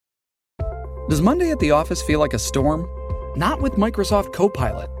Does Monday at the office feel like a storm? Not with Microsoft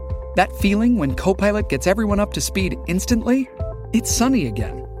Copilot. That feeling when Copilot gets everyone up to speed instantly? It's sunny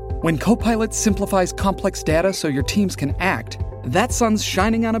again. When Copilot simplifies complex data so your teams can act, that sun's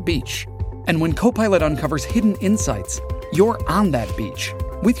shining on a beach. And when Copilot uncovers hidden insights, you're on that beach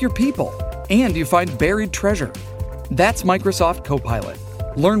with your people, and you find buried treasure. That's Microsoft Copilot.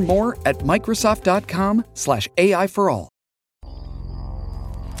 Learn more at Microsoft.com/AI for all.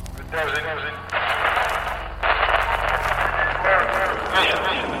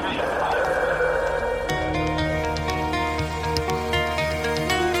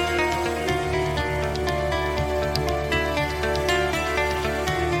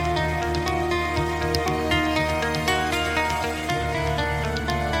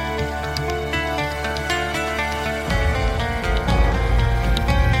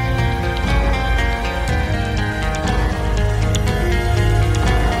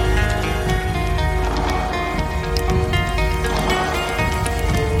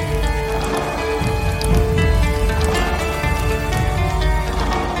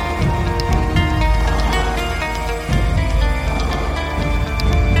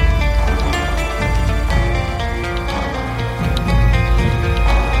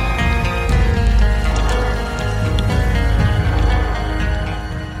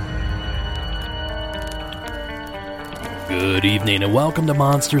 Good evening and welcome to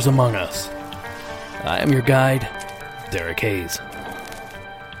Monsters Among Us. I am your guide, Derek Hayes.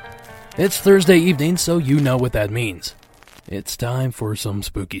 It's Thursday evening, so you know what that means. It's time for some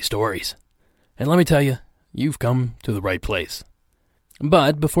spooky stories. And let me tell you, you've come to the right place.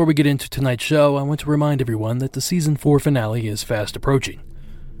 But before we get into tonight's show, I want to remind everyone that the Season 4 finale is fast approaching.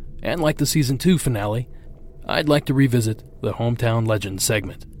 And like the Season 2 finale, I'd like to revisit the Hometown Legends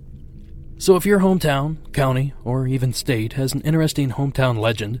segment. So if your hometown, county, or even state has an interesting hometown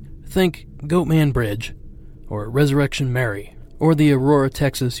legend, think Goatman Bridge, or Resurrection Mary, or the Aurora,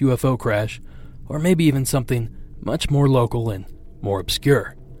 Texas UFO crash, or maybe even something much more local and more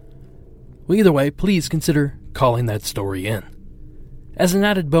obscure. Well, either way, please consider calling that story in. As an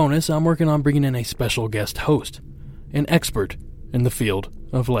added bonus, I'm working on bringing in a special guest host, an expert in the field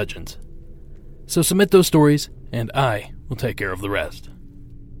of legends. So submit those stories, and I will take care of the rest.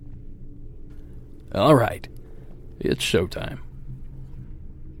 Alright, it's showtime.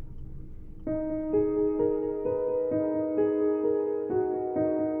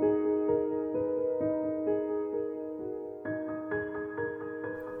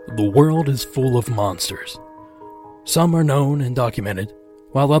 The world is full of monsters. Some are known and documented,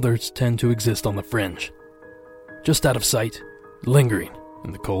 while others tend to exist on the fringe, just out of sight, lingering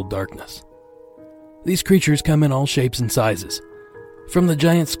in the cold darkness. These creatures come in all shapes and sizes, from the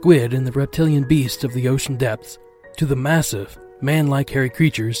giant squid and the reptilian beasts of the ocean depths to the massive, man-like hairy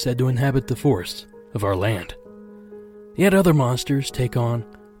creatures said to inhabit the forests of our land. Yet other monsters take on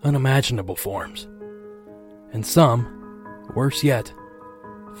unimaginable forms, and some, worse yet,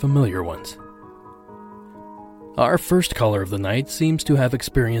 familiar ones. Our first caller of the night seems to have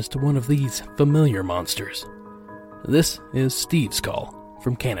experienced one of these familiar monsters. This is Steve's call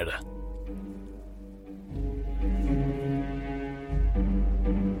from Canada.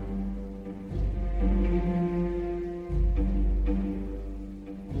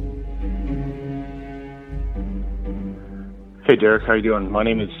 Hey Derek, how you doing? My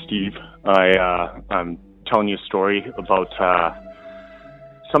name is Steve. I'm telling you a story about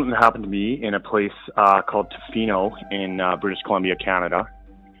something that happened to me in a place called Tofino in British Columbia, Canada.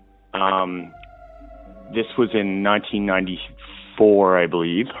 This was in 1994, I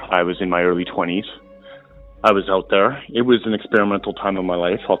believe. I was in my early 20s. I was out there. It was an experimental time of my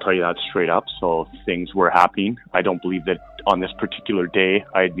life, I'll tell you that straight up. So things were happening. I don't believe that on this particular day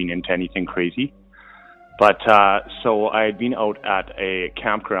I had been into anything crazy. But so I had been out at a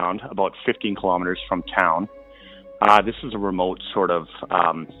campground about 15 kilometers from town. This is a remote sort of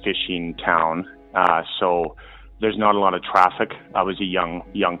fishing town, so there's not a lot of traffic. I was a young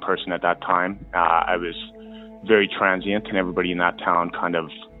person at that time. I was very transient, and everybody in that town kind of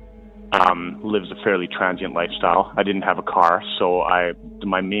lives a fairly transient lifestyle. I didn't have a car, so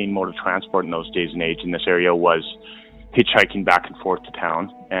my main mode of transport in those days and age in this area was hitchhiking back and forth to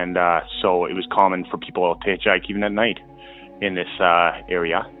town, and so it was common for people to hitchhike even at night in this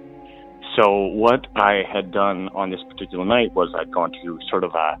area. So what I had done on this particular night was I'd gone to sort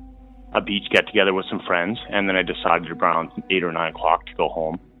of a beach get-together with some friends, and then I decided around 8 or 9 o'clock to go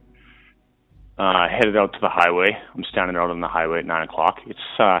home. Headed out to the highway. I'm standing out on the highway at 9 o'clock.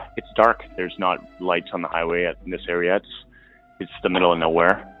 It's dark. There's not lights on the highway in this area. It's the middle of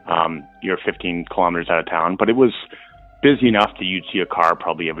nowhere. You're 15 kilometers out of town, but it was busy enough that you'd see a car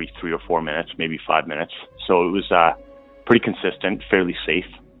probably every 3 or 4 minutes, maybe 5 minutes. So it was pretty consistent, fairly safe.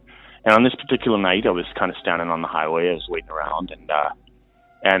 And on this particular night, I was kind of standing on the highway. I was waiting around,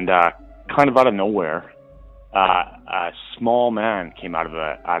 and kind of out of nowhere, a small man came out of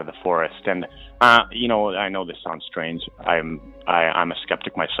the forest. And you know, I know this sounds strange. I'm a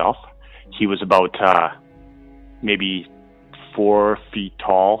skeptic myself. He was about maybe 4 feet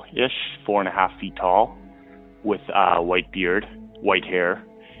tall-ish, 4.5 feet tall, with white beard, white hair,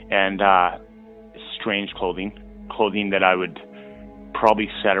 and strange clothing that I would probably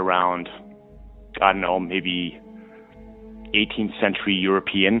set around, I don't know, maybe 18th century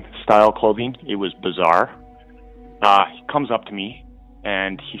European style clothing. It was bizarre. He comes up to me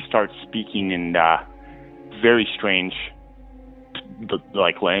and he starts speaking in very strange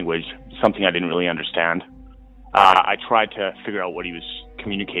like language, something I didn't really understand. I tried to figure out what he was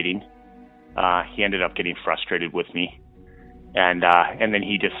communicating. He ended up getting frustrated with me, and then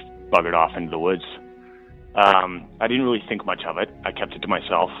he just buggered off into the woods. I didn't really think much of it. I kept it to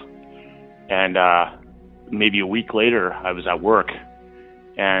myself. And maybe a week later, I was at work,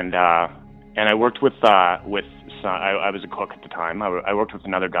 and I worked with I was a cook at the time. I worked with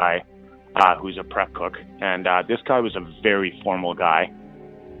another guy who's a prep cook, and this guy was a very formal guy.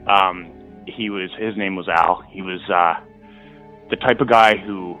 His name was Al. He was the type of guy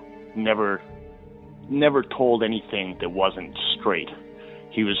who never told anything that wasn't straight.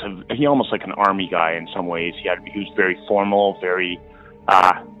 He almost like an army guy in some ways. He was very formal, very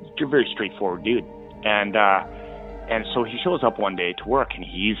straightforward dude. And so he shows up one day to work, and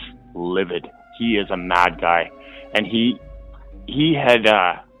he's livid. He is a mad guy, and he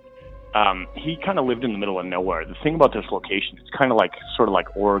kind of lived in the middle of nowhere. The thing about this location, it's kind of like sort of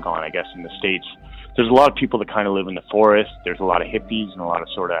like Oregon, I guess, in the States. There's a lot of people that kind of live in the forest. There's a lot of hippies and a lot of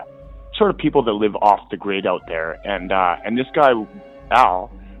sort of people that live off the grid out there. And this guy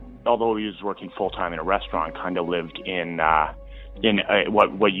Al, although he was working full time in a restaurant, kind of lived in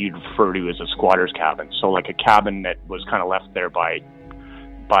what you'd refer to as a squatter's cabin. So like a cabin that was kind of left there by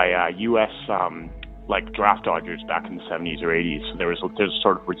U.S. Like draft dodgers back in the 70s or 80s. So there's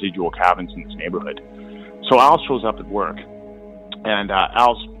sort of residual cabins in this neighborhood. So Al shows up at work, and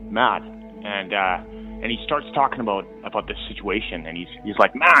Al's mad, and he starts talking about this situation, and he's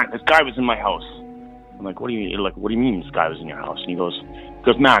like, man, this guy was in my house. I'm like, what do you mean this guy was in your house? And he goes,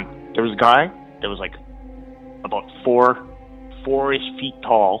 man, there was a guy that was like about four-ish feet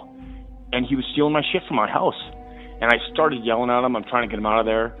tall, and he was stealing my shit from my house. And I started yelling at him. I'm trying to get him out of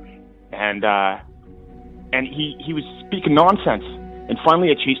there, and he was speaking nonsense. And finally,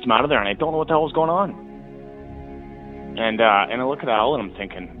 I chased him out of there, and I don't know what the hell was going on. And I look at Al, and I'm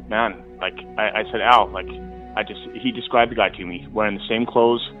thinking, man, like I said, Al, like he described the guy to me, wearing the same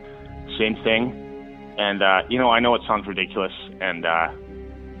clothes, same thing. And you know, I know it sounds ridiculous, and I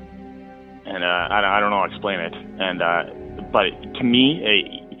don't know how to explain it. And but to me,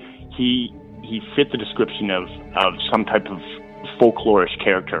 he fit the description of some type of folklorish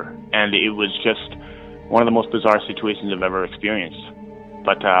character, and it was just one of the most bizarre situations I've ever experienced.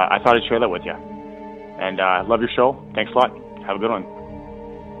 But I thought I'd share that with you. And love your show. Thanks a lot. Have a good one.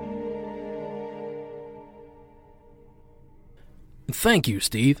 Thank you,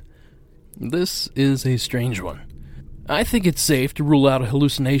 Steve. This is a strange one. I think it's safe to rule out a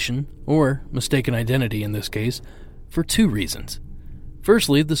hallucination, or mistaken identity in this case, for 2 reasons.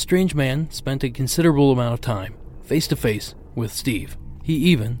 Firstly, the strange man spent a considerable amount of time face-to-face with Steve. He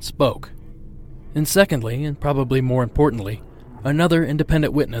even spoke. And secondly, and probably more importantly, another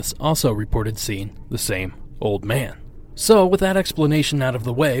independent witness also reported seeing the same old man. So, with that explanation out of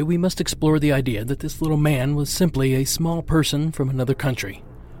the way, we must explore the idea that this little man was simply a small person from another country,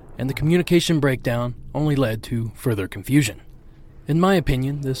 and the communication breakdown only led to further confusion. In my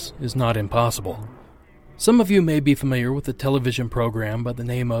opinion, this is not impossible. Some of you may be familiar with the television program by the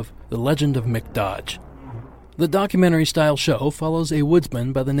name of The Legend of Mick Dodge. The documentary-style show follows a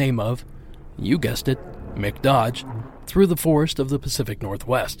woodsman by the name of, you guessed it, Mick Dodge, through the forest of the Pacific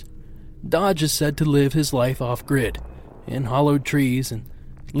Northwest. Dodge is said to live his life off-grid, in hollowed trees and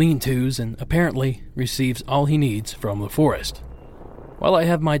lean-tos, and apparently receives all he needs from the forest. While I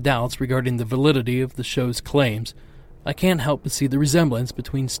have my doubts regarding the validity of the show's claims, I can't help but see the resemblance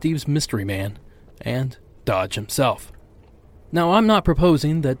between Steve's mystery man and Dodge himself. Now, I'm not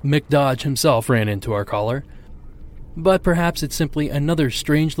proposing that Mick Dodge himself ran into our caller, but perhaps it's simply another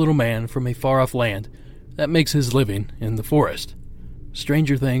strange little man from a far-off land that makes his living in the forest.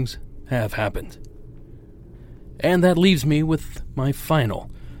 Stranger things have happened. And that leaves me with my final,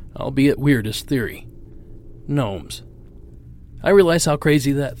 albeit weirdest theory. Gnomes. I realize how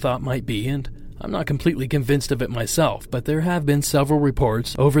crazy that thought might be, and I'm not completely convinced of it myself, but there have been several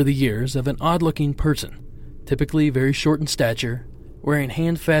reports over the years of an odd-looking person, typically very short in stature, wearing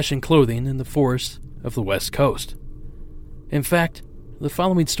hand-fashioned clothing in the forests of the West Coast. In fact, the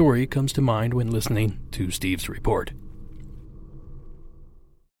following story comes to mind when listening to Steve's report.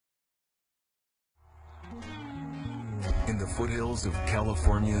 In the foothills of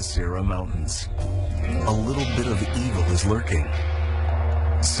California's Sierra Mountains, a little bit of evil is lurking.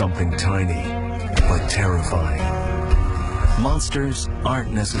 Something tiny, but terrifying. Monsters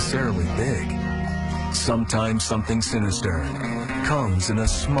aren't necessarily big. Sometimes something sinister comes in a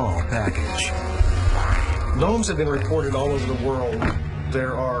small package. Gnomes have been reported all over the world.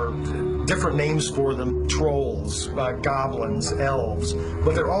 There are different names for them: trolls, goblins, elves,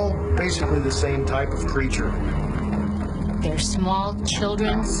 but they're all basically the same type of creature. They're small,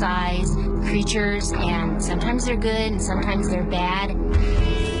 children-sized creatures, and sometimes they're good and sometimes they're bad.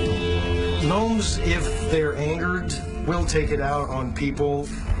 Gnomes, if they're angered, will take it out on people.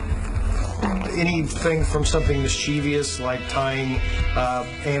 Anything from something mischievous like tying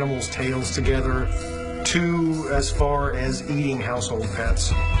animals' tails together to as far as eating household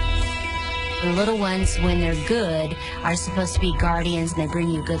pets. The little ones, when they're good, are supposed to be guardians and they bring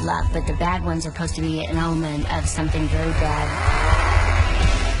you good luck, but the bad ones are supposed to be an omen of something very bad.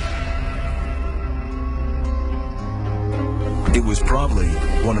 It was probably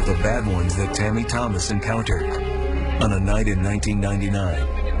one of the bad ones that Tammy Thomas encountered on a night in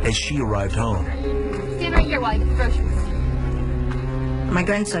 1999 as she arrived home. Stand right here while you get the groceries. My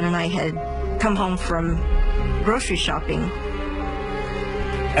grandson and I had come home from grocery shopping.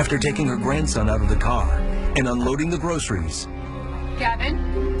 After taking her grandson out of the car and unloading the groceries,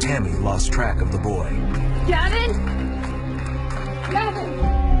 Gavin? Tammy lost track of the boy. Gavin? Gavin!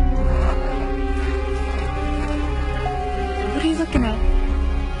 What are you looking at?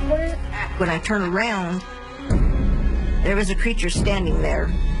 When I turned around, there was a creature standing there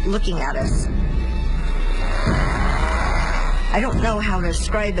looking at us. I don't know how to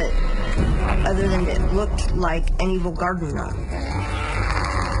describe it other than it looked like an evil garden gnome.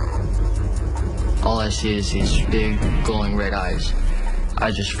 All I see is these big, glowing red eyes. I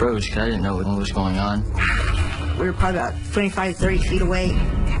just froze because I didn't know what was going on. We were probably about 25, 30 feet away.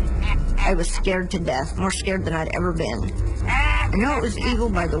 I was scared to death, more scared than I'd ever been. I know it was evil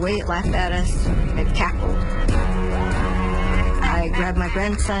by the way it laughed at us. It cackled. I grabbed my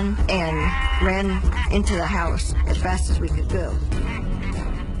grandson and ran into the house as fast as we could go.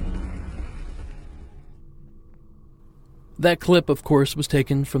 That clip, of course, was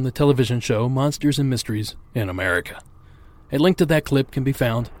taken from the television show Monsters and Mysteries in America. A link to that clip can be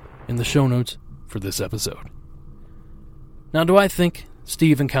found in the show notes for this episode. Now, do I think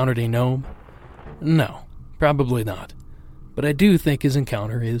Steve encountered a gnome? No, probably not. But I do think his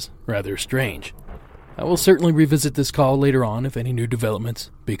encounter is rather strange. I will certainly revisit this call later on if any new developments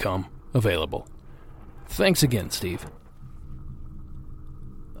become available. Thanks again, Steve.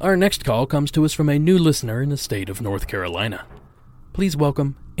 Our next call comes to us from a new listener in the state of North Carolina. Please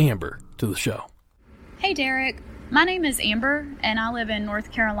welcome Amber to the show. Hey, Derek. My name is Amber, and I live in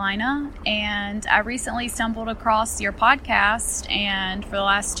North Carolina, and I recently stumbled across your podcast, and for the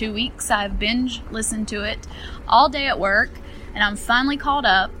last 2 weeks, I've binge listened to it all day at work, and I'm finally caught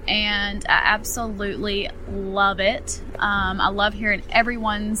up, and I absolutely love it. I love hearing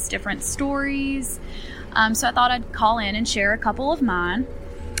everyone's different stories, so I thought I'd call in and share a couple of mine.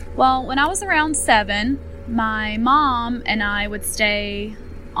 Well, when I was around 7, my mom and I would stay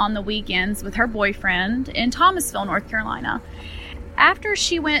on the weekends with her boyfriend in Thomasville, North Carolina. After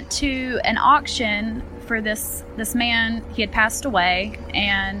she went to an auction for this man, he had passed away,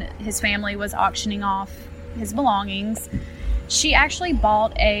 and his family was auctioning off his belongings, she actually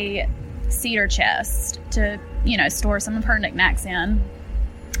bought a cedar chest to, store some of her knickknacks in.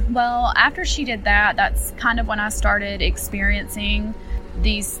 Well, after she did that, that's kind of when I started experiencing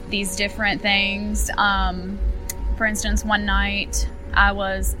these different things. For instance, one night I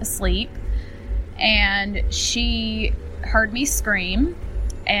was asleep and she heard me scream,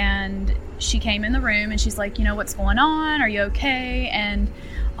 and she came in the room and she's like, what's going on? Are you okay? And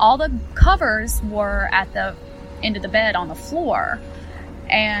all the covers were at the end of the bed on the floor.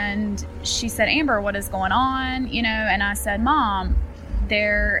 And she said, Amber, what is going on? And I said, Mom,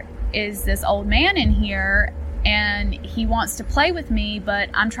 there is this old man in here and he wants to play with me, but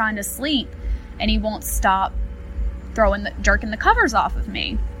I'm trying to sleep and he won't stop jerking the covers off of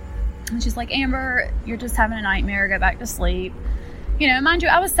me. And she's like, Amber, you're just having a nightmare. Go back to sleep. Mind you,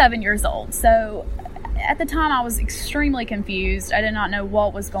 I was 7 years old. So at the time I was extremely confused. I did not know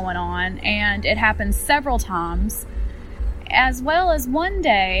what was going on. And it happened several times. as well as one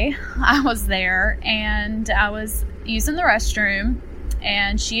day I was there and I was using the restroom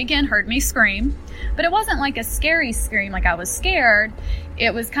and she again heard me scream, but it wasn't like a scary scream like I was scared.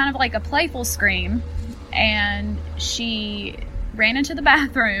 It was kind of like a playful scream, and she ran into the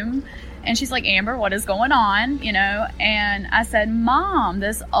bathroom and she's like, Amber, what is going on? And I said, Mom,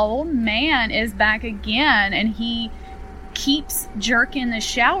 this old man is back again and he keeps jerking the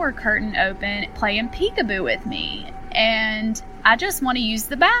shower curtain open, playing peekaboo with me, and I just want to use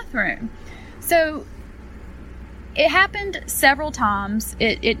the bathroom. So it happened several times.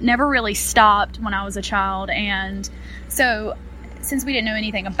 It never really stopped when I was a child, and so since we didn't know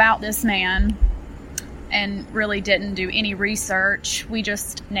anything about this man and really didn't do any research, we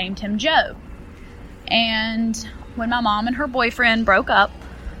just named him Joe. And when my mom and her boyfriend broke up,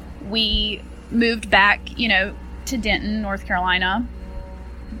 we moved back, to Denton, North Carolina,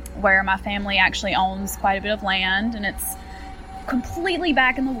 where my family actually owns quite a bit of land, and it's completely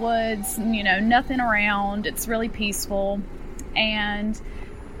back in the woods, nothing around. It's really peaceful. And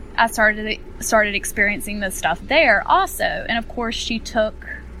I started experiencing this stuff there also. And of course, she took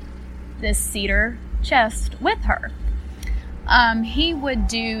this cedar chest with her. He would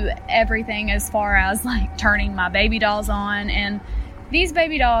do everything as far as like turning my baby dolls on, and these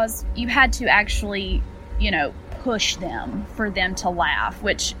baby dolls, you had to actually, push them for them to laugh,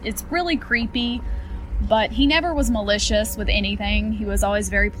 which is really creepy. But he never was malicious with anything. He was always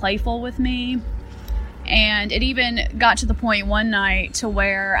very playful with me. And it even got to the point one night to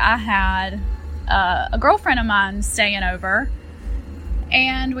where I had a girlfriend of mine staying over,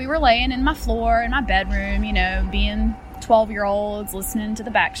 and we were laying in my floor in my bedroom, being 12-year-olds, listening to the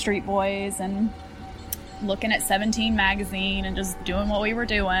Backstreet Boys and looking at 17 magazine and just doing what we were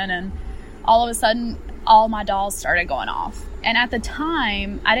doing. And all of a sudden, all my dolls started going off. And at the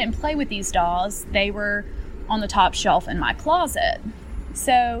time, I didn't play with these dolls. They were on the top shelf in my closet.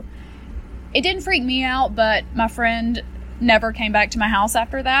 So it didn't freak me out, but my friend never came back to my house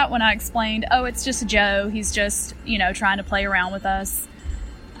after that when I explained, oh, it's just Joe. He's just, trying to play around with us.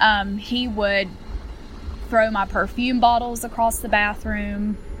 He would throw my perfume bottles across the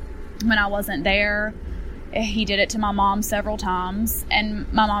bathroom when I wasn't there. He did it to my mom several times,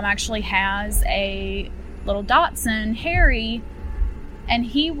 and my mom actually has a little Dachshund, Harry, and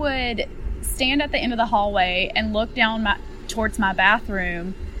he would stand at the end of the hallway and look down towards my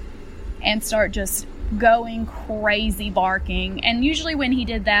bathroom and start just going crazy barking. And usually when he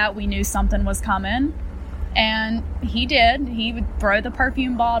did that, we knew something was coming, and he did. He would throw the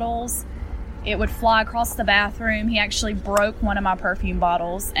perfume bottles. It would fly across the bathroom. He actually broke one of my perfume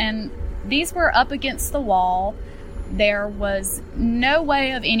bottles, and these were up against the wall. There was no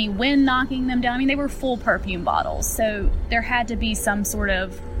way of any wind knocking them down. I mean, they were full perfume bottles, so there had to be some sort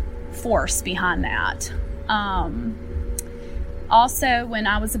of force behind that. Also, when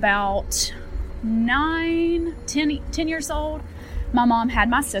I was about 10 years old, my mom had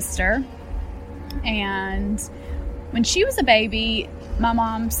my sister, and when she was a baby, my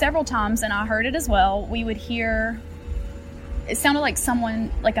mom several times, and I heard it as well, we would hear, it sounded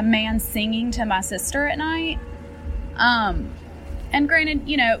like a man singing to my sister at night. And granted,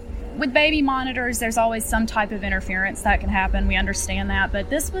 with baby monitors, there's always some type of interference that can happen. We understand that, but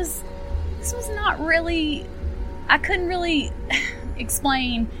this was not really, I couldn't really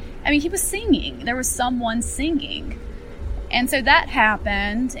explain. I mean, he was singing. There was someone singing. And so that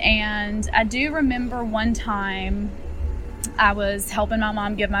happened. And I do remember one time I was helping my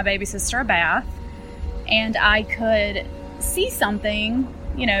mom give my baby sister a bath, and I could see something,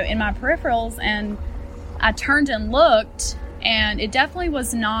 in my peripherals, and I turned and looked, and it definitely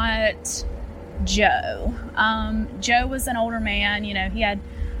was not Joe. Joe was an older man. He had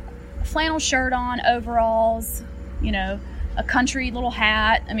a flannel shirt on, overalls, a country little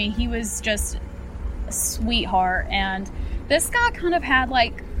hat. I mean, he was just a sweetheart. And this guy kind of had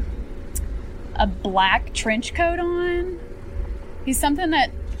like a black trench coat on. He's something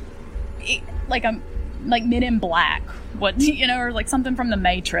that, like Men in Black, or like something from The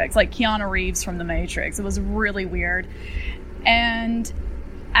Matrix, like Keanu Reeves from The Matrix. It was really weird. And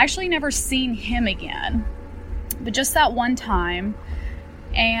actually never seen him again, but just that one time.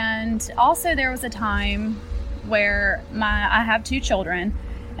 And also there was a time where I have 2 children,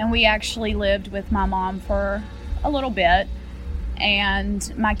 and we actually lived with my mom for a little bit,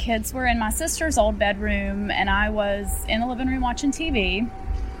 and my kids were in my sister's old bedroom, and I was in the living room watching TV.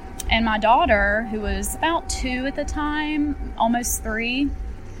 And my daughter, who was about 2 at the time, almost 3,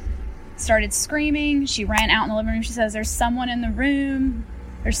 started screaming. She ran out in the living room. She says, there's someone in the room,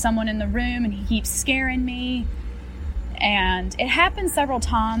 and he keeps scaring me. And it happened several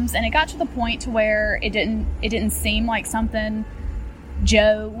times, and it got to the point to where it didn't seem like something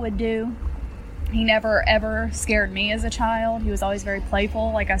Joe would do. He never ever scared me as a child. He was always very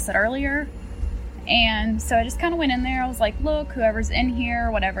playful, like I said earlier. And so I just kind of went in there. I was like, look, whoever's in here,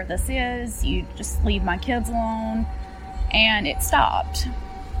 whatever this is, you just leave my kids alone. And it stopped.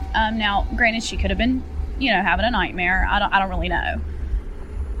 Now, granted, she could have been, having a nightmare. I don't really know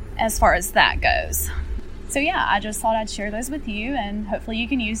as far as that goes. So yeah, I just thought I'd share those with you, and hopefully you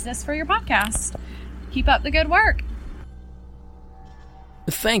can use this for your podcast. Keep up the good work.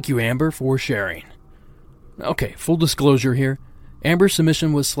 Thank you, Amber, for sharing. Okay, full disclosure here. Amber's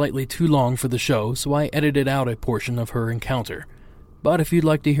submission was slightly too long for the show, so I edited out a portion of her encounter. But if you'd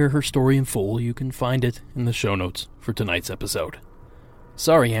like to hear her story in full, you can find it in the show notes for tonight's episode.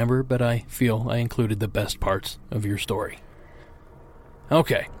 Sorry, Amber, but I feel I included the best parts of your story.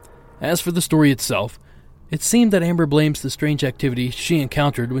 Okay, as for the story itself, it seemed that Amber blames the strange activity she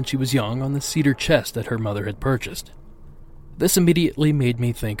encountered when she was young on the cedar chest that her mother had purchased. This immediately made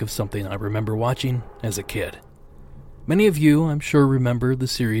me think of something I remember watching as a kid. Many of you, I'm sure, remember the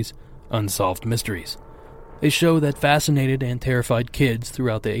series Unsolved Mysteries, a show that fascinated and terrified kids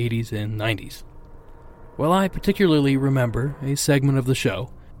throughout the 80s and 90s. Well, I particularly remember a segment of the show,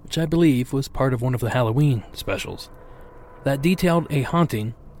 which I believe was part of one of the Halloween specials, that detailed a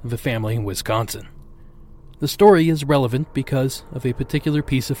haunting of a family in Wisconsin. The story is relevant because of a particular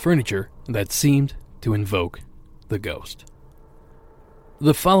piece of furniture that seemed to invoke the ghost.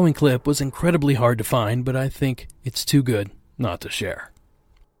 The following clip was incredibly hard to find, but I think it's too good not to share.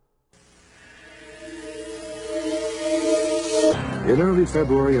 In early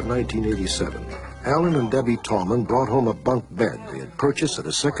February of 1987, Alan and Debbie Tallman brought home a bunk bed they had purchased at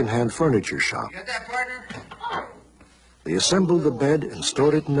a second-hand furniture shop. You got that, partner? They assembled the bed and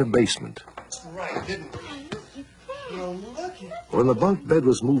stored it in their basement. That's right, didn't we? When the bunk bed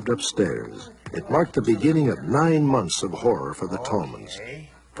was moved upstairs, it marked the beginning of 9 months of horror for the Tallmans.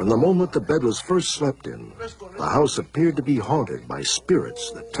 From the moment the bed was first slept in, the house appeared to be haunted by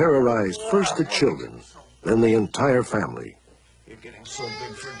spirits that terrorized first the children, then the entire family. You're getting so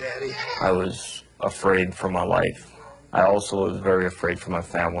big for Daddy. I was afraid for my life. I also was very afraid for my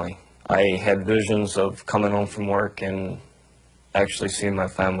family. I had visions of coming home from work and actually seeing my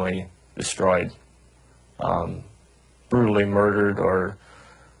family destroyed, brutally murdered or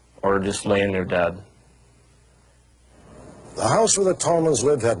just laying there dead. The house where the Tallmans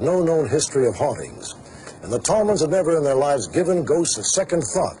lived had no known history of hauntings, and the Tallmans had never in their lives given ghosts a second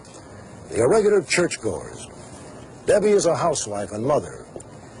thought. They are regular churchgoers. Debbie is a housewife and mother,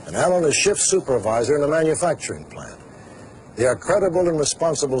 and Alan is shift supervisor in a manufacturing plant. They are credible and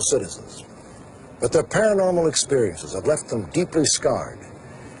responsible citizens, but their paranormal experiences have left them deeply scarred.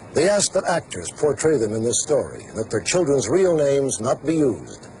 They ask that actors portray them in this story, and that their children's real names not be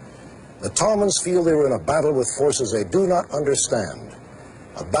used. The Tallmans feel they were in a battle with forces they do not understand,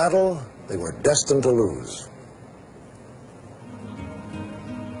 a battle they were destined to lose.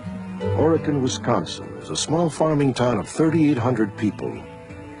 Orican, Wisconsin is a small farming town of 3,800 people.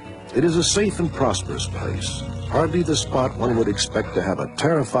 It is a safe and prosperous place, hardly the spot one would expect to have a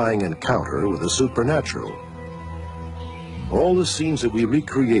terrifying encounter with the supernatural. All the scenes that we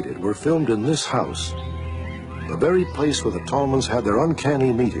recreated were filmed in this house, the very place where the Tallmans had their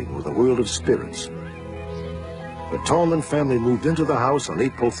uncanny meeting with the world of spirits. The Tallman family moved into the house on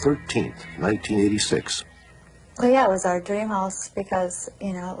April 13th, 1986. Well, yeah, it was our dream house because,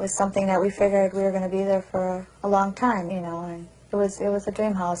 it was something that we figured we were going to be there for a long time, and it was a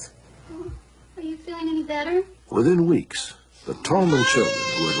dream house. Are you feeling any better? Within weeks, the Tallman children,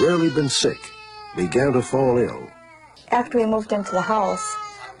 who had rarely been sick, began to fall ill. After we moved into the house,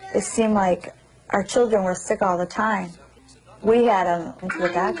 it seemed like our children were sick all the time. We had them into the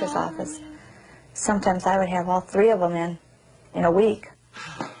doctor's office. Sometimes I would have all three of them in a week.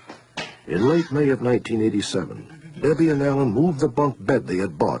 In late May of 1987, Debbie and Alan moved the bunk bed they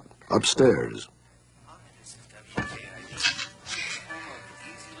had bought upstairs.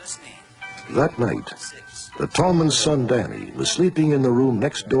 That night, the Tallman's son Danny was sleeping in the room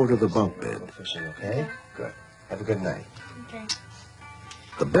next door to the bunk bed. Okay? Good. Have a good night. Okay.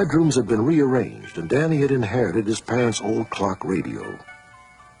 The bedrooms had been rearranged, and Danny had inherited his parents' old clock radio.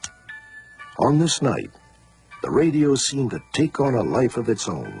 On this night, the radio seemed to take on a life of its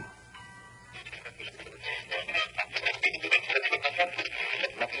own.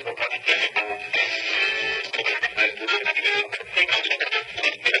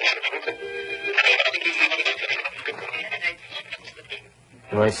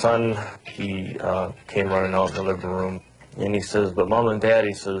 My son, he came running out in the living room, and he says, "But Mom and Dad,"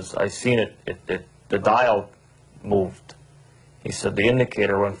 he says, "I seen it. The dial moved. He said the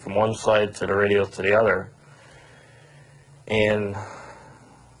indicator went from one side to the radio to the other. And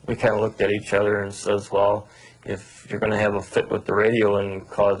we kind of looked at each other and says, well, if you're going to have a fit with the radio and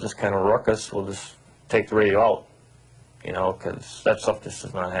cause this kind of ruckus, we'll just take the radio out, you know, because that stuff just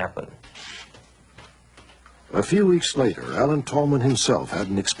does not happen. A few weeks later, Alan Tallman himself had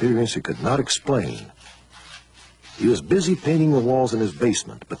an experience he could not explain. He was busy painting the walls in his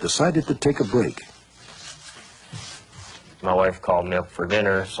basement, but decided to take a break. My wife called me up for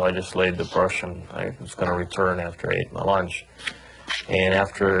dinner, so I just laid the brush, and I was going to return after I ate my lunch. And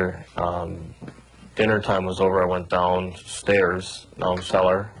after dinner time was over, I went downstairs, down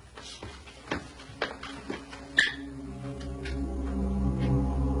cellar.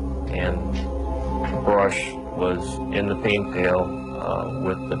 And the brush was in the paint pail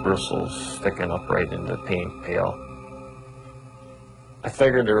with the bristles sticking up right in the paint pail. I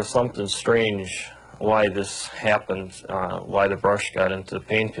figured there was something strange why this happened, why the brush got into the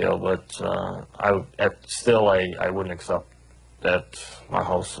paint pail, but I wouldn't accept that my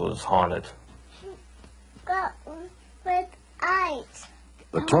house was haunted.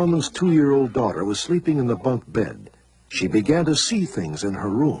 The Tallman's 2-year-old daughter was sleeping in the bunk bed. She began to see things in her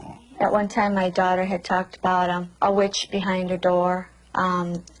room. At one time, my daughter had talked about a witch behind her door,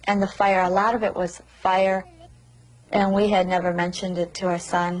 and the fire. A lot of it was fire, and we had never mentioned it to our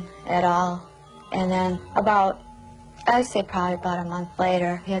son at all. And then I'd say probably about a month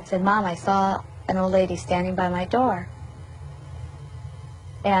later, he had said, Mom, I saw an old lady standing by my door.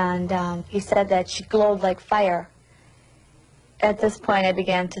 And he said that she glowed like fire. At this point, I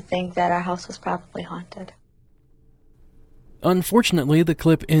began to think that our house was probably haunted. Unfortunately, the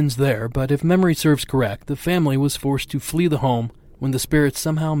clip ends there, but if memory serves correct, the family was forced to flee the home when the spirits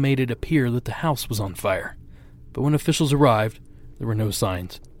somehow made it appear that the house was on fire. But when officials arrived, there were no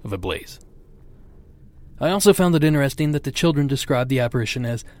signs of a blaze. I also found it interesting that the children described the apparition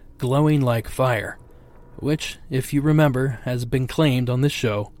as glowing like fire, which, if you remember, has been claimed on this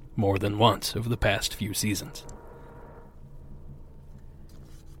show more than once over the past few seasons.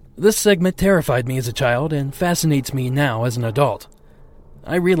 This segment terrified me as a child and fascinates me now as an adult.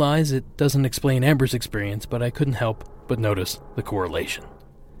 I realize it doesn't explain Amber's experience, but I couldn't help but notice the correlation.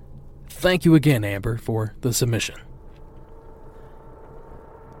 Thank you again, Amber, for the submission.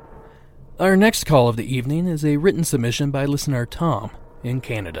 Our next call of the evening is a written submission by listener Tom in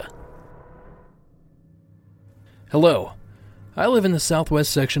Canada. Hello. I live in the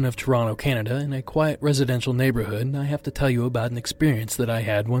southwest section of Toronto, Canada, in a quiet residential neighborhood, and I have to tell you about an experience that I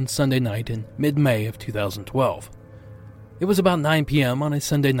had one Sunday night in mid-May of 2012. It was about 9 p.m. on a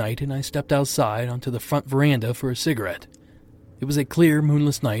Sunday night, and I stepped outside onto the front veranda for a cigarette. It was a clear,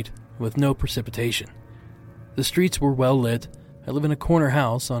 moonless night with no precipitation. The streets were well lit. I live in a corner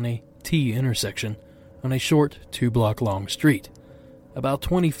house on a T intersection on a short 2-block-long street. About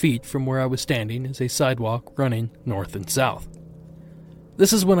 20 feet from where I was standing is a sidewalk running north and south.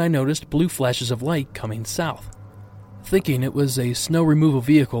 This is when I noticed blue flashes of light coming south. Thinking it was a snow removal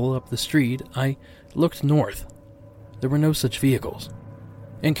vehicle up the street, I looked north. There were no such vehicles.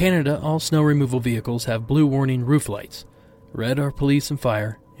 In Canada, all snow removal vehicles have blue warning roof lights. Red are police and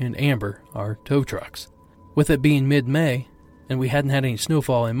fire, and amber are tow trucks. With it being mid-May, and we hadn't had any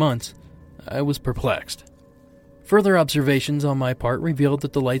snowfall in months, I was perplexed. Further observations on my part revealed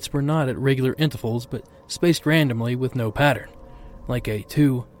that the lights were not at regular intervals, but spaced randomly with no pattern, like a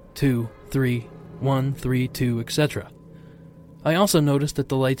 2, 2, 3, 1, 3, 2, etc. I also noticed that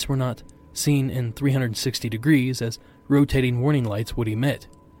the lights were not seen in 360 degrees as rotating warning lights would emit.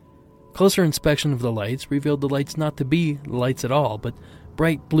 Closer inspection of the lights revealed the lights not to be lights at all, but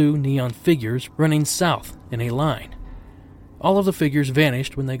bright blue neon figures running south in a line. All of the figures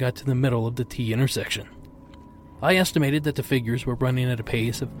vanished when they got to the middle of the T intersection. I estimated that the figures were running at a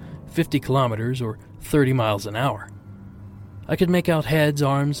pace of 50 kilometers or 30 miles an hour. I could make out heads,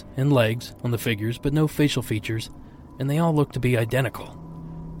 arms, and legs on the figures, but no facial features, and they all looked to be identical.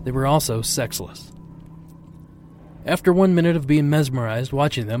 They were also sexless. After 1 minute of being mesmerized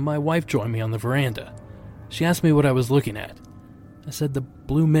watching them, my wife joined me on the veranda. She asked me what I was looking at. I said, the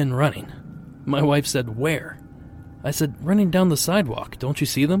blue men running. My wife said, where? I said, running down the sidewalk. Don't you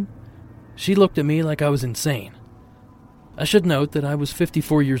see them? She looked at me like I was insane. I should note that I was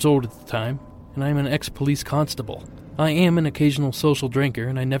 54 years old at the time, and I am an ex-police constable. I am an occasional social drinker,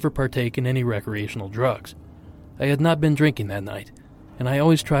 and I never partake in any recreational drugs. I had not been drinking that night, and I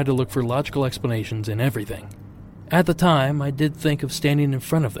always try to look for logical explanations in everything. At the time, I did think of standing in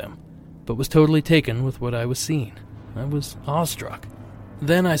front of them, but was totally taken with what I was seeing. I was awestruck.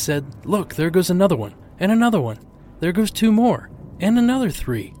 Then I said, look, there goes another one, and another one. There goes 2 more, and another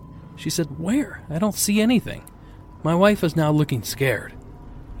 3. She said, where? I don't see anything. My wife is now looking scared.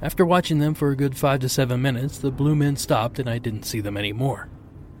 After watching them for a good 5 to 7 minutes, the blue men stopped and I didn't see them anymore.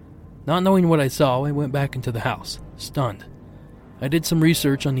 Not knowing what I saw, I went back into the house, stunned. I did some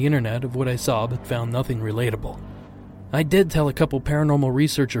research on the internet of what I saw but found nothing relatable. I did tell a couple paranormal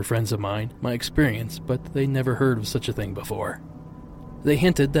researcher friends of mine my experience, but they never heard of such a thing before. They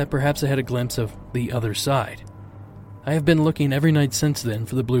hinted that perhaps I had a glimpse of the other side. I have been looking every night since then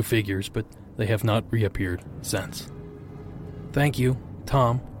for the blue figures, but they have not reappeared since. Thank you,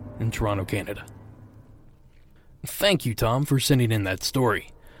 Tom, in Toronto, Canada. Thank you, Tom, for sending in that story.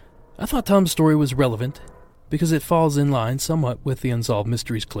 I thought Tom's story was relevant because it falls in line somewhat with the Unsolved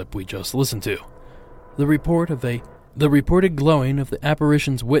Mysteries clip we just listened to. The reported glowing of the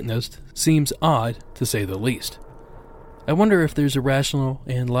apparitions witnessed seems odd, to say the least. I wonder if there's a rational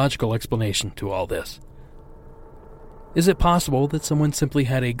and logical explanation to all this. Is it possible that someone simply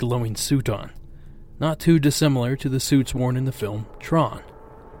had a glowing suit on, not too dissimilar to the suits worn in the film Tron?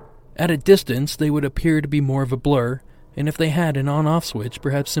 At a distance, they would appear to be more of a blur, and if they had an on-off switch,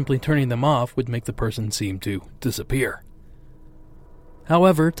 perhaps simply turning them off would make the person seem to disappear.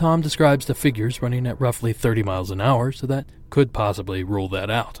 However, Tom describes the figures running at roughly 30 miles an hour, so that could possibly rule that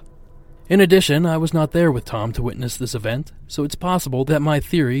out. In addition, I was not there with Tom to witness this event, so it's possible that my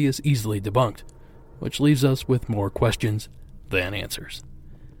theory is easily debunked, which leaves us with more questions than answers.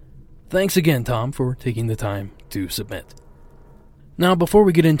 Thanks again, Tom, for taking the time to submit. Now, before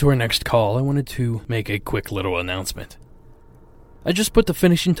we get into our next call, I wanted to make a quick little announcement. I just put the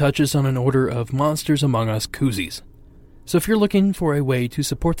finishing touches on an order of Monsters Among Us koozies. So if you're looking for a way to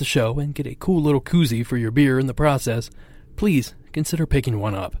support the show and get a cool little koozie for your beer in the process, please consider picking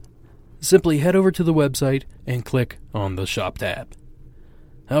one up. Simply head over to the website and click on the Shop tab.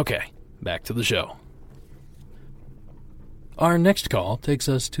 Okay, back to the show. Our next call takes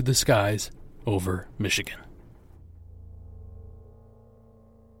us to the skies over Michigan.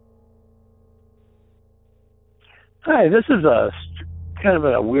 Hi, this is a kind of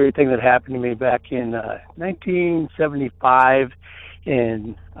a weird thing that happened to me back in 1975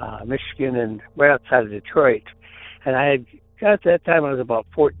 in Michigan and right outside of Detroit. And at that time I was about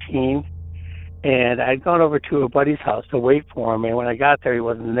 14, and I'd gone over to a buddy's house to wait for him, and when I got there he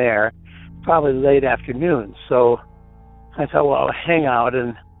wasn't there, probably late afternoon. So I thought, well, I'll hang out,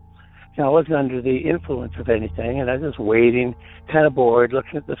 and I wasn't under the influence of anything, and I was just waiting, kind of bored,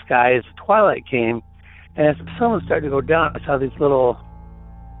 looking at the sky as twilight came. And as the sun was starting to go down, I saw these little,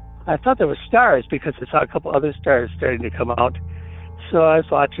 I thought they were stars because I saw a couple other stars starting to come out. So I was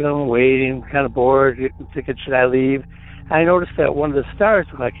watching them, waiting, kind of bored, thinking, should I leave? And I noticed that one of the stars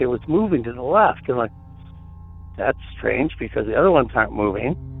looked like it was moving to the left. And I'm like, that's strange because the other ones aren't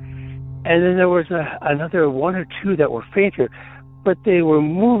moving. And then there was another one or two that were fainter, but they were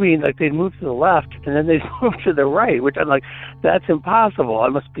moving, like they'd moved to the left, and then they'd move to the right, which I'm like, that's impossible. It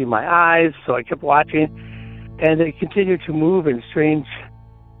must be my eyes. So I kept watching, and they continued to move in strange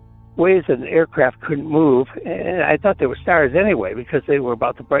ways that an aircraft couldn't move. And I thought they were stars anyway, because they were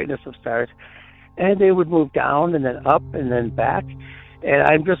about the brightness of stars. And they would move down and then up and then back. And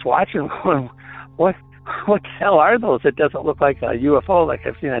I'm just watching, going, what the hell are those? It doesn't look like a UFO like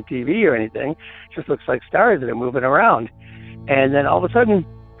I've seen on TV or anything. It just looks like stars that are moving around. And then all of a sudden,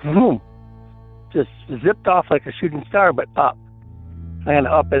 boom, just zipped off like a shooting star, but up. And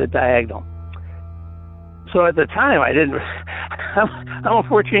up at a diagonal. So at the time, I didn't, I'm a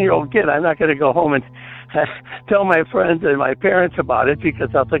 14-year-old kid. I'm not going to go home and tell my friends and my parents about it because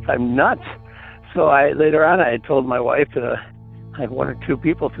they'll think I'm nuts. So later on, I had told my wife and I had one or two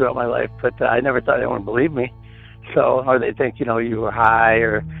people throughout my life, but I never thought anyone would believe me. So, or they think, you were high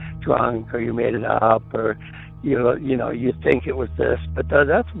or drunk or you made it up or, you think it was this, but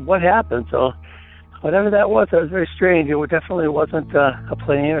that's what happened. So whatever that was very strange. It definitely wasn't a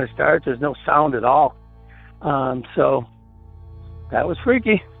plane or stars. There's no sound at all. So that was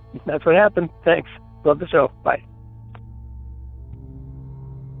freaky. That's what happened. Thanks. Love the show. Bye.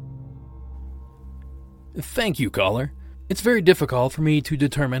 Thank you, caller. It's very difficult for me to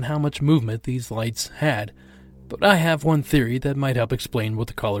determine how much movement these lights had, but I have one theory that might help explain what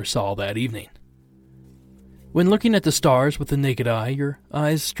the caller saw that evening. When looking at the stars with the naked eye, your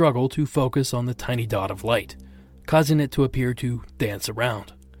eyes struggle to focus on the tiny dot of light, causing it to appear to dance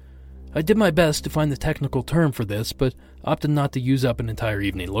around. I did my best to find the technical term for this, but opted not to use up an entire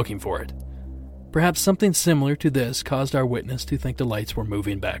evening looking for it. Perhaps something similar to this caused our witness to think the lights were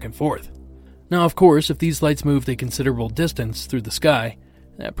moving back and forth. Now, of course, if these lights moved a considerable distance through the sky,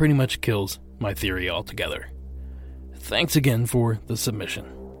 that pretty much kills my theory altogether. Thanks again for the submission.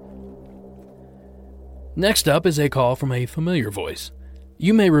 Next up is a call from a familiar voice.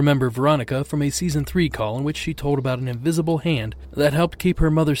 You may remember Veronica from a Season 3 call in which she told about an invisible hand that helped keep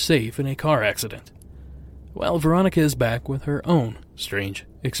her mother safe in a car accident. Well, Veronica is back with her own strange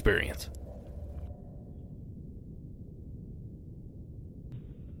experience.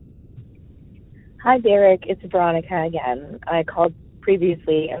 Hi, Derek. It's Veronica again. I called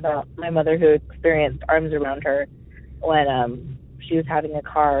previously about my mother who experienced arms around her when she was having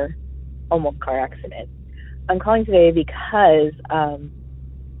a almost car accident. I'm calling today because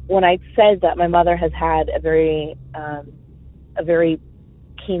when I said that my mother has had a very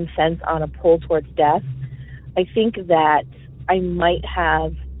keen sense on a pull towards death, I think that I might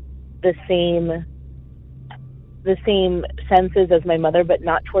have the same senses as my mother, but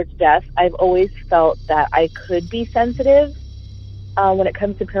not towards death. I've always felt that I could be sensitive when it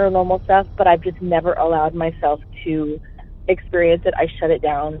comes to paranormal stuff, but I've just never allowed myself to experience it. I shut it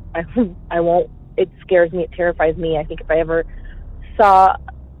down. I won't. It scares me. It terrifies me. I think if I ever saw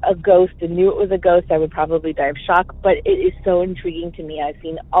a ghost and knew it was a ghost, I would probably die of shock, but it is so intriguing to me. I've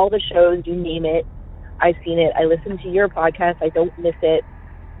seen all the shows, you name it. I've seen it. I listen to your podcast. I don't miss it.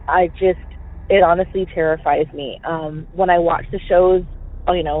 It honestly terrifies me. When I watch the shows,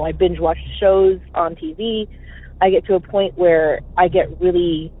 I binge watch the shows on TV, I get to a point where I get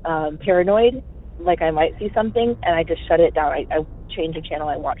really paranoid, like I might see something, and I just shut it down. I change the channel.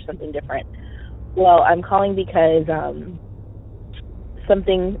 I watch something different. Well, I'm calling because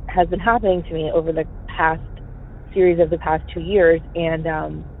something has been happening to me over the past 2 years, and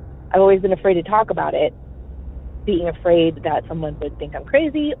I've always been afraid to talk about it, being afraid that someone would think I'm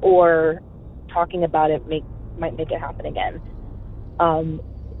crazy, or talking about it might make it happen again.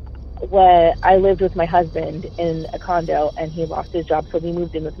 When I lived with my husband in a condo, and he lost his job, so we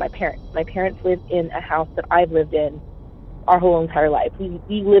moved in with my parents. My parents lived in a house that I've lived in our whole entire life.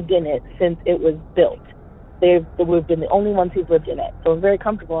 We lived in it since it was built. We've been the only ones who've lived in it, so I'm very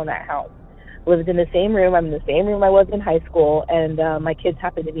comfortable in that house. Lived in the same room. I'm in the same room I was in high school, and my kids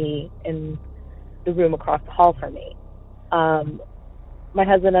happen to be in the room across the hall from me. My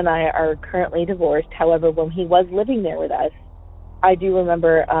husband and I are currently divorced. However, when he was living there with us, I do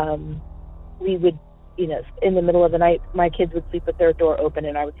remember we would, in the middle of the night, my kids would sleep with their door open,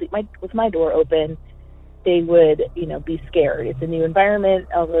 and I would sleep with my door open. They would, be scared. It's a new environment,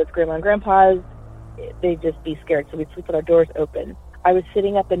 although it's grandma and grandpa's. They'd just be scared, so we'd sleep with our doors open. I was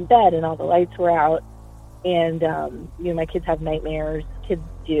sitting up in bed, and all the lights were out, and, my kids have nightmares. Kids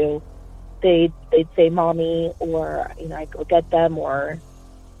do. They'd say, "Mommy," or, I'd go get them, or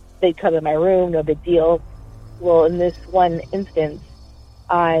they'd come in my room, no big deal. Well, in this one instance,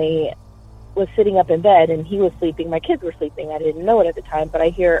 I was sitting up in bed, and he was sleeping. My kids were sleeping. I didn't know it at the time, but I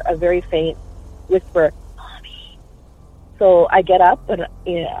hear a very faint whisper, "Mommy." So I get up, and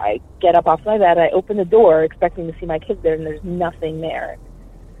I get up off my bed. I open the door, expecting to see my kids there, and there's nothing there.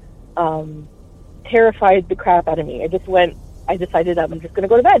 Terrified the crap out of me. I decided I'm just going to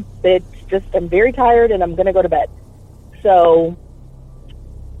go to bed. I'm very tired, and I'm going to go to bed. So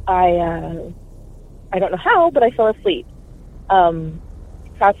I don't know how, but I fell asleep.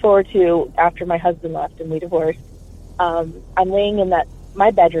 Fast forward to after my husband left and we divorced. I'm laying in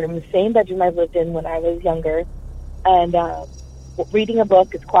my bedroom, the same bedroom I've lived in when I was younger, and reading a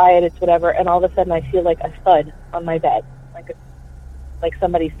book. It's quiet, it's whatever, and all of a sudden I feel like a thud on my bed, like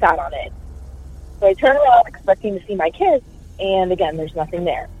somebody sat on it. So I turn around expecting to see my kids, and again, there's nothing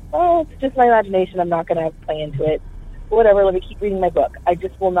there. Oh, it's just my imagination. I'm not going to play into it. Whatever, let me keep reading my book. I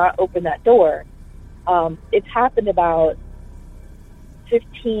just will not open that door. It's happened about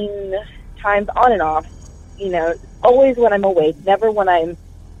 15 times on and off, always when I'm awake, never when I'm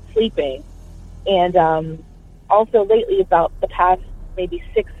sleeping. And also lately, about the past maybe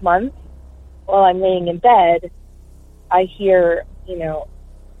 6 months, while I'm laying in bed, I hear,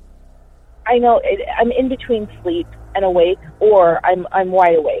 I'm in between sleep and awake, or I'm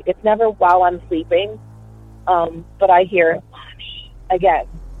wide awake. It's never while I'm sleeping, but I hear, "Mommy," again,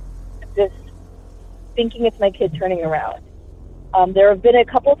 just thinking it's my kid turning around. There have been a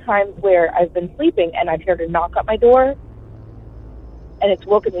couple times where I've been sleeping and I've heard a knock at my door, and it's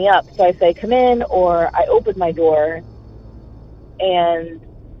woken me up. So I say, "Come in," or I open my door and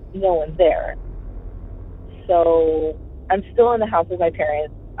no one's there. So I'm still in the house with my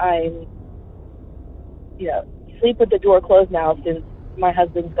parents. I'm, sleep with the door closed now since my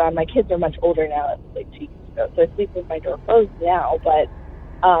husband's gone. My kids are much older now, like 2 years ago, so I sleep with my door closed now, but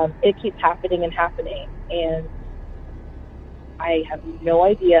it keeps happening and happening, and I have no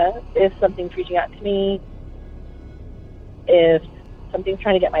idea if something's reaching out to me, if something's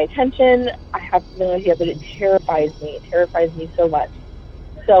trying to get my attention. I have no idea, but it terrifies me. It terrifies me so much.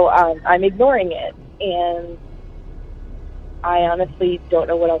 So I'm ignoring it, and I honestly don't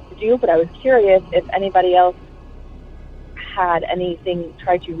know what else to do, but I was curious if anybody else had anything,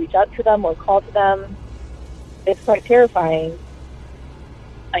 tried to reach out to them or call to them. It's quite terrifying.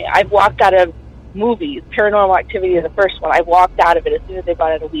 I've walked out of movies. Paranormal Activity is the first one. I walked out of it as soon as they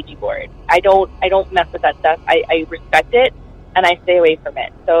brought out a Ouija board. I don't mess with that stuff. I respect it, and I stay away from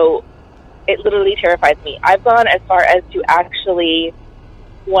it. So it literally terrifies me. I've gone as far as to actually,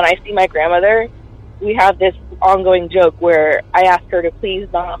 when I see my grandmother, we have this ongoing joke where I ask her to please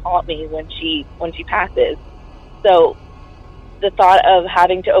not haunt me when she passes. So the thought of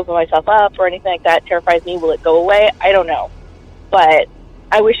having to open myself up or anything like that terrifies me. Will it go away? I don't know. But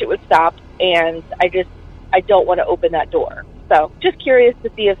I wish it would stop, and I don't want to open that door. So just curious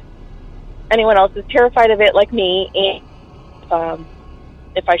to see if anyone else is terrified of it like me, and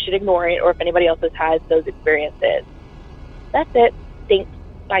if I should ignore it, or if anybody else has had those experiences. That's it. Thanks.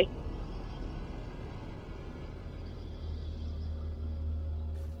 Bye.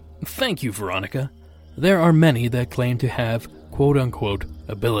 Thank you, Veronica. There are many that claim to have quote-unquote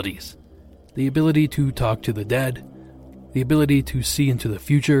abilities. The ability to talk to the dead, the ability to see into the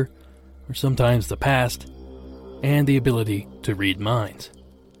future, or sometimes the past, and the ability to read minds.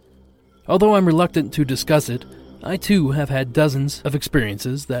 Although I'm reluctant to discuss it, I too have had dozens of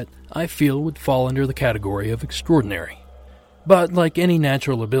experiences that I feel would fall under the category of extraordinary. But like any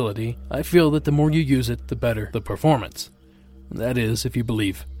natural ability, I feel that the more you use it, the better the performance. That is, if you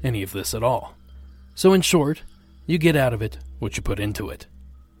believe any of this at all. So in short, you get out of it what you put into it.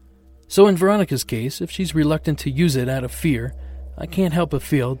 So in Veronica's case, if she's reluctant to use it out of fear, I can't help but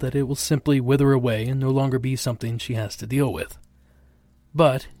feel that it will simply wither away and no longer be something she has to deal with.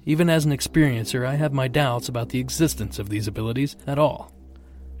 But, even as an experiencer, I have my doubts about the existence of these abilities at all.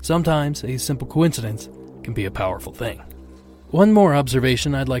 Sometimes a simple coincidence can be a powerful thing. One more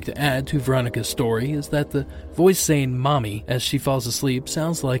observation I'd like to add to Veronica's story is that the voice saying "mommy" as she falls asleep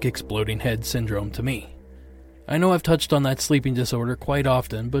sounds like exploding head syndrome to me. I know I've touched on that sleeping disorder quite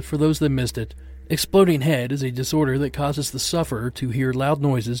often, but for those that missed it, exploding head is a disorder that causes the sufferer to hear loud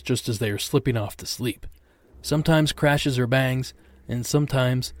noises just as they are slipping off to sleep. Sometimes crashes or bangs, and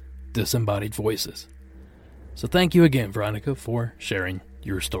sometimes disembodied voices. So thank you again, Veronica, for sharing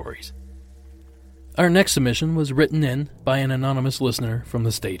your stories. Our next submission was written in by an anonymous listener from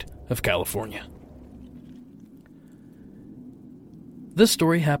the state of California. This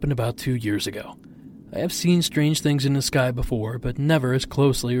story happened about 2 years ago. I have seen strange things in the sky before, but never as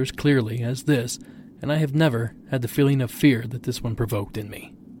closely or as clearly as this, and I have never had the feeling of fear that this one provoked in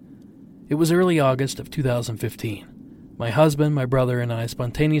me. It was early August of 2015. My husband, my brother, and I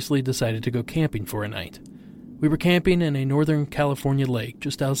spontaneously decided to go camping for a night. We were camping in a northern California lake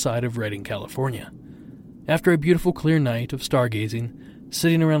just outside of Redding, California. After a beautiful clear night of stargazing,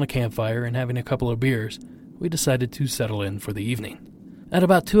 sitting around a campfire and having a couple of beers, we decided to settle in for the evening. At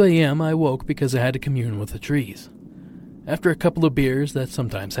about 2 a.m., I woke because I had to commune with the trees. After a couple of beers, that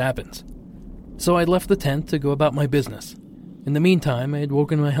sometimes happens. So I left the tent to go about my business. In the meantime, I had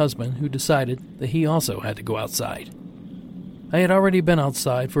woken my husband, who decided that he also had to go outside. I had already been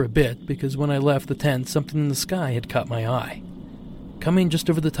outside for a bit because when I left the tent, something in the sky had caught my eye. Coming just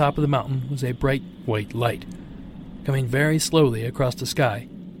over the top of the mountain was a bright white light, coming very slowly across the sky,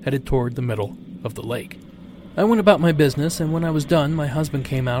 headed toward the middle of the lake. I went about my business, and when I was done, my husband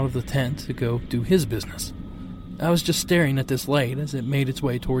came out of the tent to go do his business. I was just staring at this light as it made its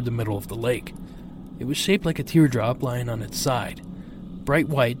way toward the middle of the lake. It was shaped like a teardrop lying on its side, bright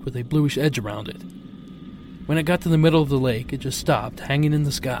white with a bluish edge around it. When it got to the middle of the lake, it just stopped, hanging in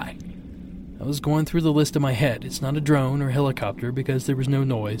the sky. I was going through the list in my head. It's not a drone or helicopter because there was no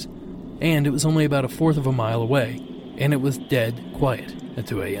noise, and it was only about 1/4 of a mile away, and it was dead quiet at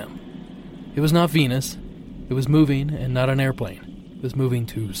 2 a.m. It was not Venus. It was moving, and not an airplane. It was moving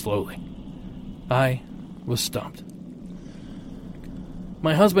too slowly. I was stumped.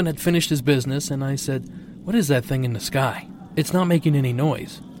 My husband had finished his business, and I said, "What is that thing in the sky? It's not making any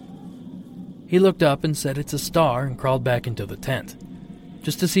noise." He looked up and said, "It's a star," and crawled back into the tent.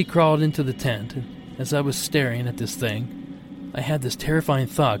 Just as he crawled into the tent, and as I was staring at this thing, I had this terrifying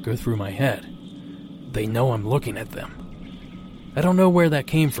thought go through my head. They know I'm looking at them. I don't know where that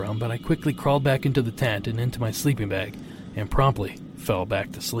came from, but I quickly crawled back into the tent and into my sleeping bag, and promptly fell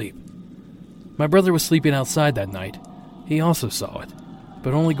back to sleep. My brother was sleeping outside that night. He also saw it,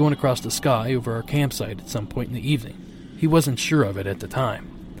 but only going across the sky over our campsite at some point in the evening. He wasn't sure of it at the time.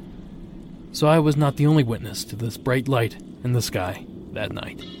 So I was not the only witness to this bright light in the sky that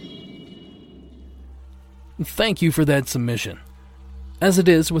night. Thank you for that submission. As it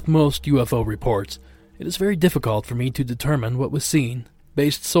is with most UFO reports, it is very difficult for me to determine what was seen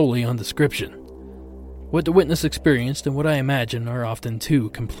based solely on description. What the witness experienced and what I imagine are often two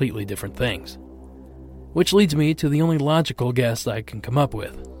completely different things. Which leads me to the only logical guess I can come up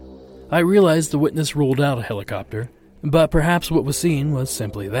with. I realize the witness ruled out a helicopter, but perhaps what was seen was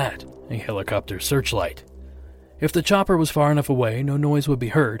simply that, a helicopter searchlight. If the chopper was far enough away, no noise would be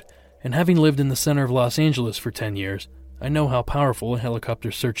heard, and having lived in the center of Los Angeles for 10 years, I know how powerful a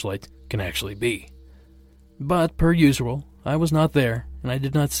helicopter searchlight can actually be. But, per usual, I was not there, and I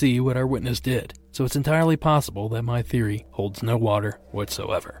did not see what our witness did, so it's entirely possible that my theory holds no water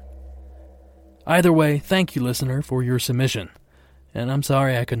whatsoever. Either way, thank you, listener, for your submission, and I'm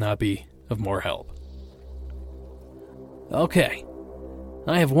sorry I could not be of more help. Okay,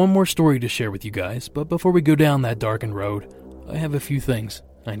 I have one more story to share with you guys, but before we go down that darkened road, I have a few things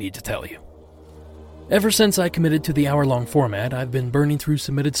I need to tell you. Ever since I committed to the hour-long format, I've been burning through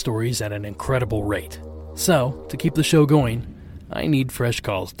submitted stories at an incredible rate. So, to keep the show going, I need fresh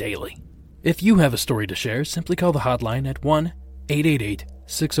calls daily. If you have a story to share, simply call the hotline at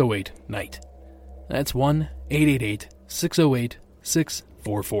 1-888-608-NIGHT. That's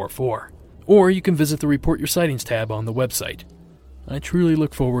 1-888-608-6444. Or you can visit the Report Your Sightings tab on the website. I truly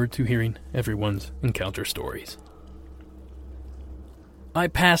look forward to hearing everyone's encounter stories. I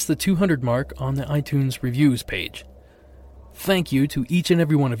passed the 200 mark on the iTunes reviews page. Thank you to each and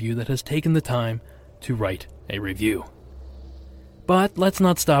every one of you that has taken the time to write a review. But let's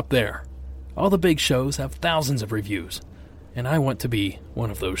not stop there. All the big shows have thousands of reviews, and I want to be one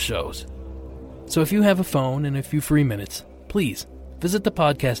of those shows. So if you have a phone and a few free minutes, please visit the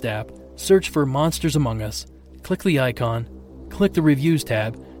podcast app, search for Monsters Among Us, click the icon, click the Reviews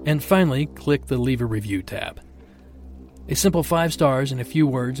tab, and finally click the Leave a Review tab. A simple 5 stars and a few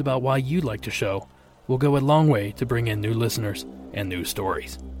words about why you'd like to show will go a long way to bring in new listeners and new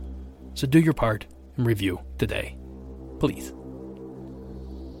stories. So do your part and review today. Please.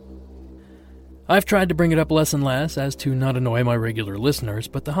 I've tried to bring it up less and less as to not annoy my regular listeners,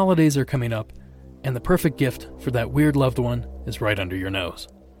 but the holidays are coming up, and the perfect gift for that weird loved one is right under your nose.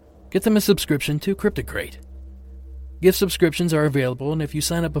 Get them a subscription to Cryptid Crate. Gift subscriptions are available, and if you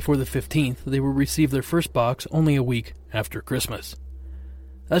sign up before the 15th, they will receive their first box only a week after Christmas.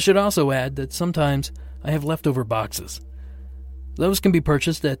 I should also add that sometimes I have leftover boxes. Those can be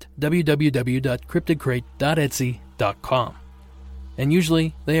purchased at www.cryptidcrate.etsy.com, and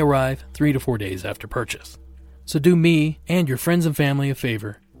usually they arrive 3 to 4 days after purchase. So do me and your friends and family a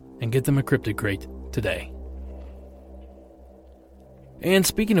favor and get them a Cryptid Crate today. And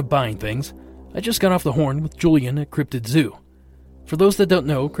speaking of buying things, I just got off the horn with Julian at Cryptid Zoo. For those that don't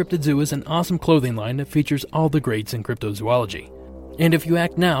know, Cryptid Zoo is an awesome clothing line that features all the greats in cryptozoology. And if you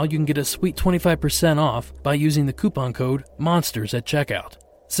act now, you can get a sweet 25% off by using the coupon code MONSTERS at checkout.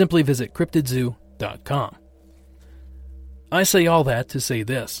 Simply visit cryptidzoo.com. I say all that to say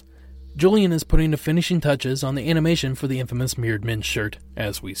this. Julian is putting the finishing touches on the animation for the infamous Mirrored Men shirt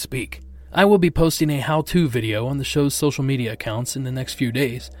as we speak. I will be posting a how-to video on the show's social media accounts in the next few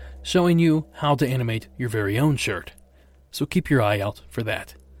days, showing you how to animate your very own shirt. So keep your eye out for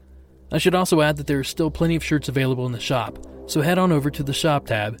that. I should also add that there are still plenty of shirts available in the shop, so head on over to the shop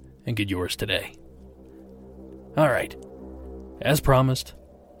tab and get yours today. Alright, as promised,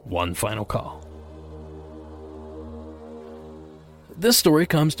 one final call. This story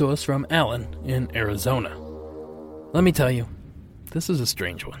comes to us from Alan in Arizona. Let me tell you, this is a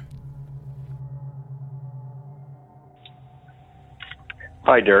strange one.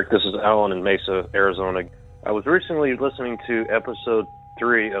 Hi, Derek. This is Alan in Mesa, Arizona. I was recently listening to episode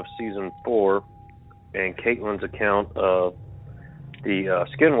 3 of season 4 and Caitlin's account of the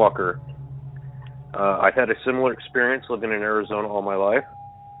skinwalker. I've had a similar experience living in Arizona all my life.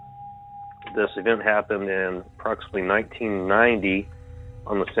 This event happened in approximately 1990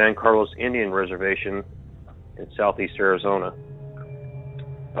 on the San Carlos Indian Reservation in southeast Arizona.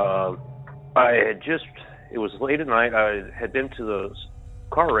 It was late at night. I had been to the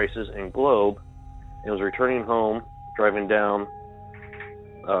car races in Globe and was returning home, driving down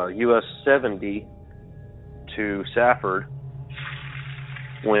US 70 to Safford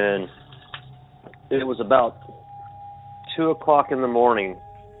when it was about 2 o'clock in the morning,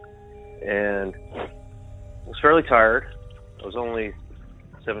 and I was fairly tired. I was only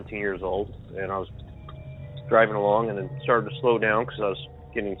 17 years old, and I was driving along and then started to slow down because I was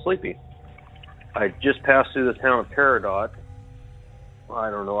getting sleepy. I just passed through the town of Peridot. I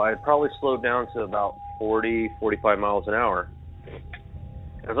don't know, I had probably slowed down to about 40, 45 miles an hour.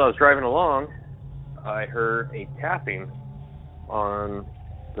 As I was driving along, I heard a tapping on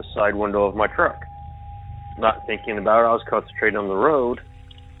the side window of my truck. Not thinking about it, I was concentrating on the road.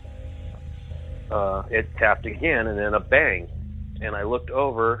 It tapped again, and then a bang. And I looked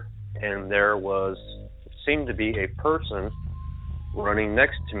over, and there was seemed to be a person running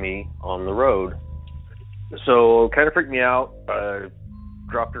next to me on the road. So it kind of freaked me out. I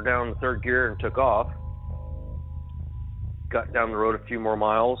dropped her down to third gear and took off. Got down the road a few more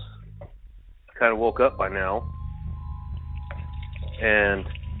miles. Kind of woke up by now. And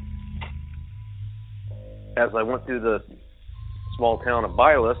as I went through the small town of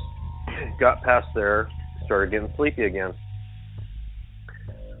Bylis, got past there, started getting sleepy again.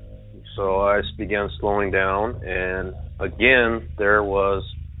 So I began slowing down, and again, there was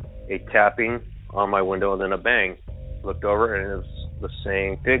a tapping on my window and then a bang. Looked over, and it was the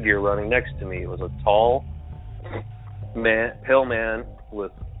same figure running next to me. It was a tall, pale man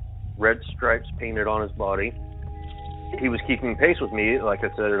with red stripes painted on his body. He was keeping pace with me, like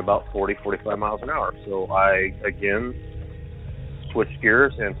I said, at about 40, 45 miles an hour. So I, again, switched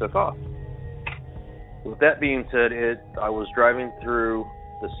gears and took off. With that being said, I was driving through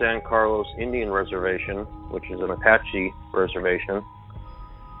the San Carlos Indian Reservation, which is an Apache reservation,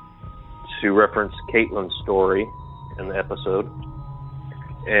 to reference Caitlin's story in the episode.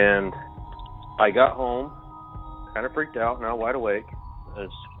 And I got home, kind of freaked out, now wide awake.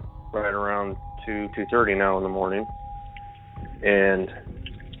 It's right around 2:30 now in the morning. And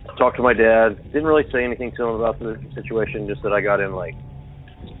talked to my dad. Didn't really say anything to him about the situation, just that I got in late.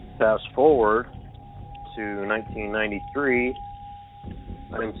 Fast forward to 1993.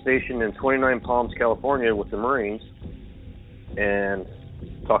 I'm stationed in 29 Palms, California with the Marines, and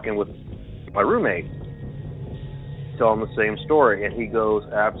talking with my roommate. Tell him the same story, and he goes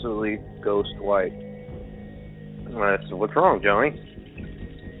absolutely ghost white. And I said, "What's wrong, Johnny?"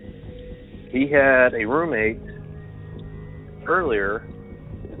 He had a roommate earlier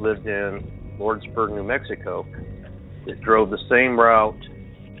that lived in Lordsburg, New Mexico, that drove the same route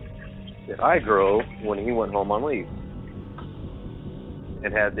that I drove when he went home on leave,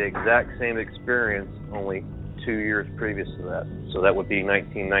 and had the exact same experience only 2 years previous to that. So that would be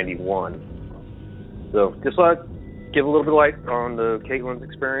 1991. So just thought I'd give a little bit of light on the Caitlin's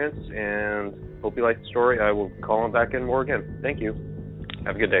experience, and hope you like the story. I will call him back in more again. Thank you.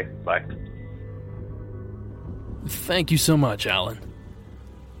 Have a good day. Bye. Thank you so much, Alan.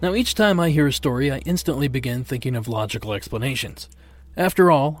 Now, each time I hear a story, I instantly begin thinking of logical explanations.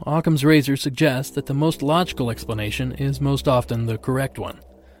 After all, Occam's razor suggests that the most logical explanation is most often the correct one.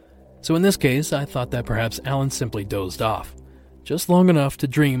 So in this case, I thought that perhaps Alan simply dozed off, just long enough to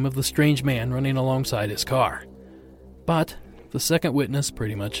dream of the strange man running alongside his car. But the second witness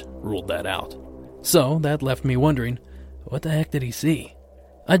pretty much ruled that out. So that left me wondering, what the heck did he see?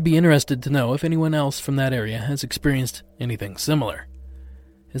 I'd be interested to know if anyone else from that area has experienced anything similar.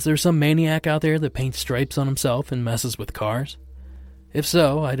 Is there some maniac out there that paints stripes on himself and messes with cars? If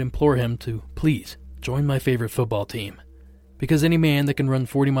so, I'd implore him to please join my favorite football team, because any man that can run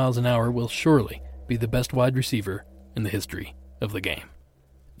 40 miles an hour will surely be the best wide receiver in the history of the game.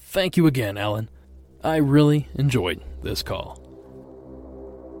 Thank you again, Alan. I really enjoyed this call.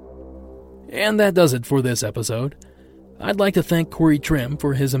 And that does it for this episode. I'd like to thank Corey Trim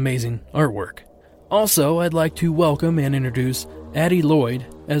for his amazing artwork. Also, I'd like to welcome and introduce Addie Lloyd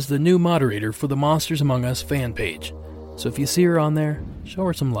as the new moderator for the Monsters Among Us fan page. So if you see her on there, show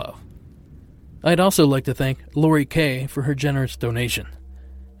her some love. I'd also like to thank Lori Kay for her generous donation.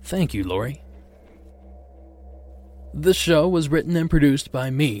 Thank you, Lori. This show was written and produced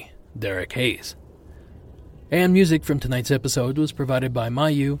by me, Derek Hayes. And music from tonight's episode was provided by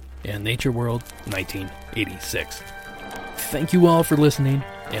Mayu and Nature World 1986. Thank you all for listening,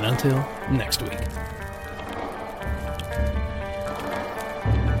 and until next week.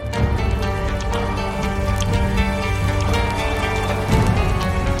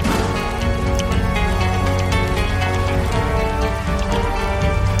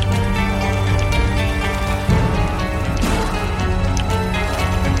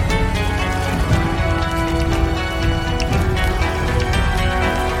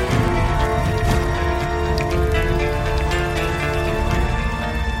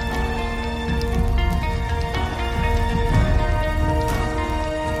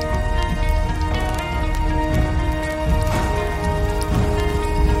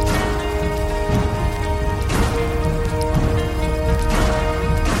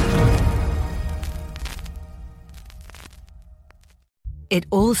 It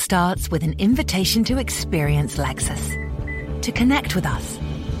all starts with an invitation to experience Lexus, to connect with us,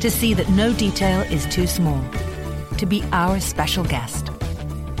 to see that no detail is too small, to be our special guest.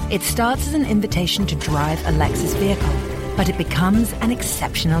 It starts as an invitation to drive a Lexus vehicle, but it becomes an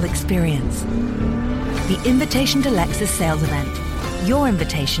exceptional experience. The Invitation to Lexus sales event. Your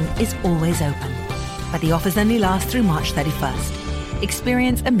invitation is always open, but the offers only last through March 31st.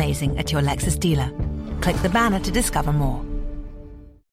 Experience amazing at your Lexus dealer. Click the banner to discover more.